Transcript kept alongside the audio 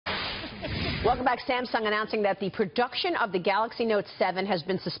Welcome back. Samsung announcing that the production of the Galaxy Note 7 has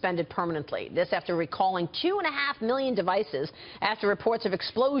been suspended permanently. This after recalling 2.5 million devices after reports of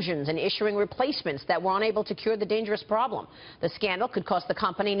explosions and issuing replacements that were unable to cure the dangerous problem. The scandal could cost the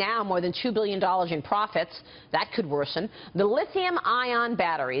company now more than $2 billion in profits. That could worsen. The lithium-ion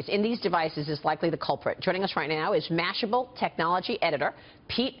batteries in these devices is likely the culprit. Joining us right now is Mashable technology editor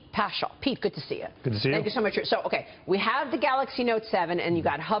Pete Pachal. Pete, good to see you. Good to see you. Thank you so much. So, okay, we have the Galaxy Note 7, and you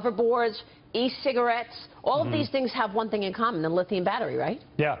got hoverboards, e-cigarettes. All of these things have one thing in common, the lithium battery, right?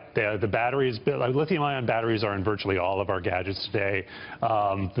 Yeah, the batteries, lithium-ion batteries are in virtually all of our gadgets today.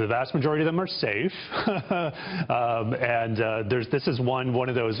 The vast majority of them are safe. This is one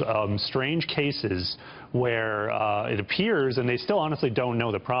of those strange cases where it appears, and they still honestly don't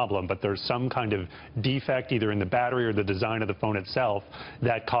know the problem, but there's some kind of defect either in the battery or the design of the phone itself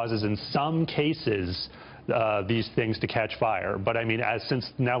that causes, in some cases, these things to catch fire. But I mean, since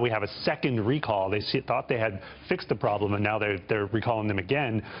now we have a second recall, they thought they had fixed the problem, and now they're recalling them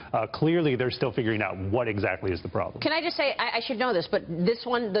again. Clearly, they're still figuring out what exactly is the problem. Can I just say, I should know this, but this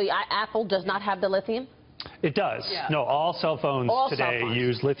one, the Apple does not have the lithium? It does. Yeah. No, all cell phones today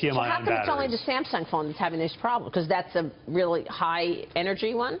use lithium-ion batteries. So how come it's only the Samsung phone that's having this problem? Because that's a really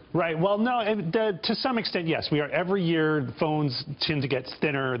high-energy one? Right. Well, no, to some extent, yes. Every year, the phones tend to get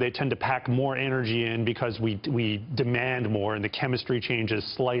thinner. They tend to pack more energy in because we demand more, and the chemistry changes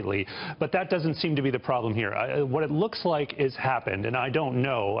slightly. But that doesn't seem to be the problem here. What it looks like has happened, and I don't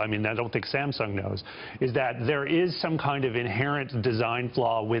know, I mean, I don't think Samsung knows, is that there is some kind of inherent design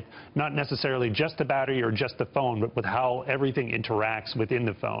flaw with not necessarily just the battery or just the phone, but with how everything interacts within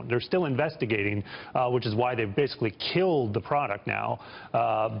the phone. They're still investigating, which is why they've basically killed the product now.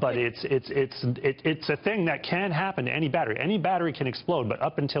 But it's a thing that can happen to any battery. Any battery can explode, but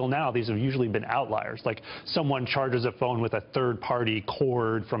up until now, these have usually been outliers. Like someone charges a phone with a third-party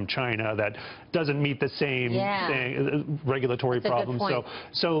cord from China that doesn't meet the same thing, regulatory problems.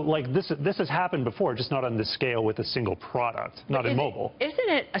 So like this has happened before, just not on this scale with a single product, not in mobile. Isn't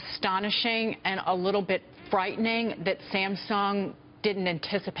it astonishing and a little bit frightening that Samsung didn't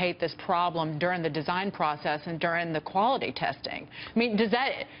anticipate this problem during the design process and during the quality testing? I mean,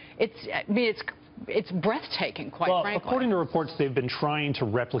 it's breathtaking, quite frankly. Well, according to reports, they've been trying to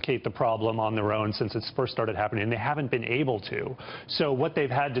replicate the problem on their own since it first started happening, and they haven't been able to. So what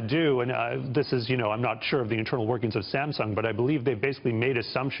they've had to do, and this is, I'm not sure of the internal workings of Samsung, but I believe they've basically made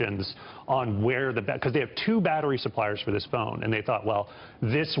assumptions on where because they have two battery suppliers for this phone, and they thought, well,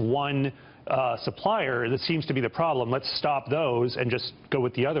 this one supplier that seems to be the problem, let's stop those and just go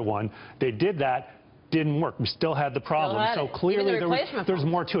with the other one. They did that. Didn't work. We still had the problem. So clearly there's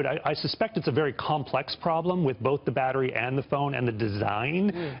more to it. I suspect it's a very complex problem with both the battery and the phone and the design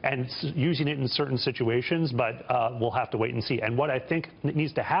and using it in certain situations, but we'll have to wait and see. And what I think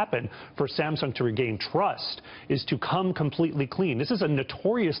needs to happen for Samsung to regain trust is to come completely clean. This is a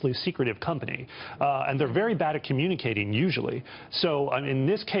notoriously secretive company, and they're very bad at communicating usually. So in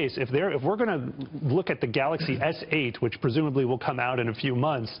this case, if we're going to look at the Galaxy S8, which presumably will come out in a few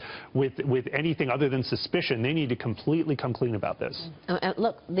months with anything other than suspicion, they need to completely come clean about this.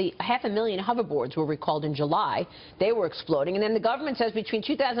 Look, the 500,000 hoverboards were recalled in July. They were exploding. And then the government says between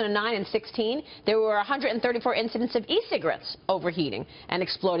 2009 and 16, there were 134 incidents of e-cigarettes overheating and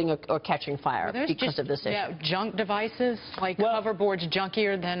exploding or catching fire because of this issue. Yeah, junk devices, like hoverboards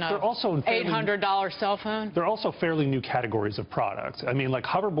junkier than a $800 cell phone? They're also fairly new categories of products. I mean, like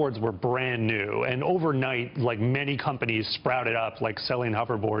hoverboards were brand new, and overnight, like many companies sprouted up, like selling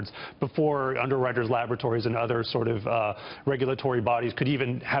hoverboards before underwriters laboratories and other sort of regulatory bodies could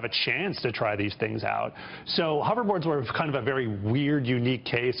even have a chance to try these things out. So hoverboards were kind of a very weird, unique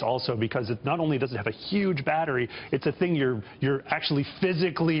case also because it not only does it have a huge battery, it's a thing you're actually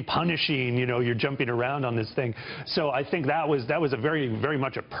physically punishing, you're jumping around on this thing. So I think that was a very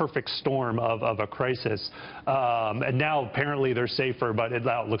much a perfect storm of a crisis. And now apparently they're safer, but it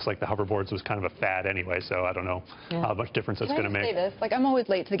looks like the hoverboards was kind of a fad anyway, so I don't know how much difference that's going to make. Can I just say this? Like, I'm always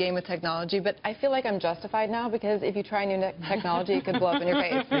late to the game with technology, but I feel like I'm justified now because if you try new technology, it could blow up in your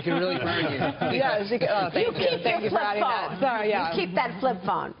face. It can really burn you. Yeah, thank you. Thank you for adding that. Sorry, You keep that flip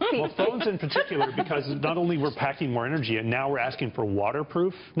phone. Well, phones in particular, because not only we're packing more energy, and now we're asking for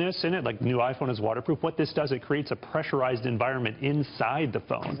waterproofness in it, like new iPhone is waterproof. What this does, it creates a pressurized environment inside the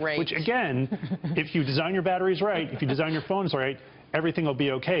phone. Great. Which, again, if you design your batteries right, if you design your phones right, everything will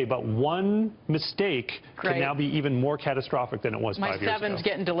be okay, but one mistake can now be even more catastrophic than it was 5 years ago. My 7's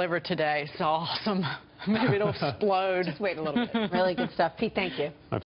getting delivered today. It's awesome. Maybe it'll explode. Just wait a little bit. Really good stuff. Pete, thank you.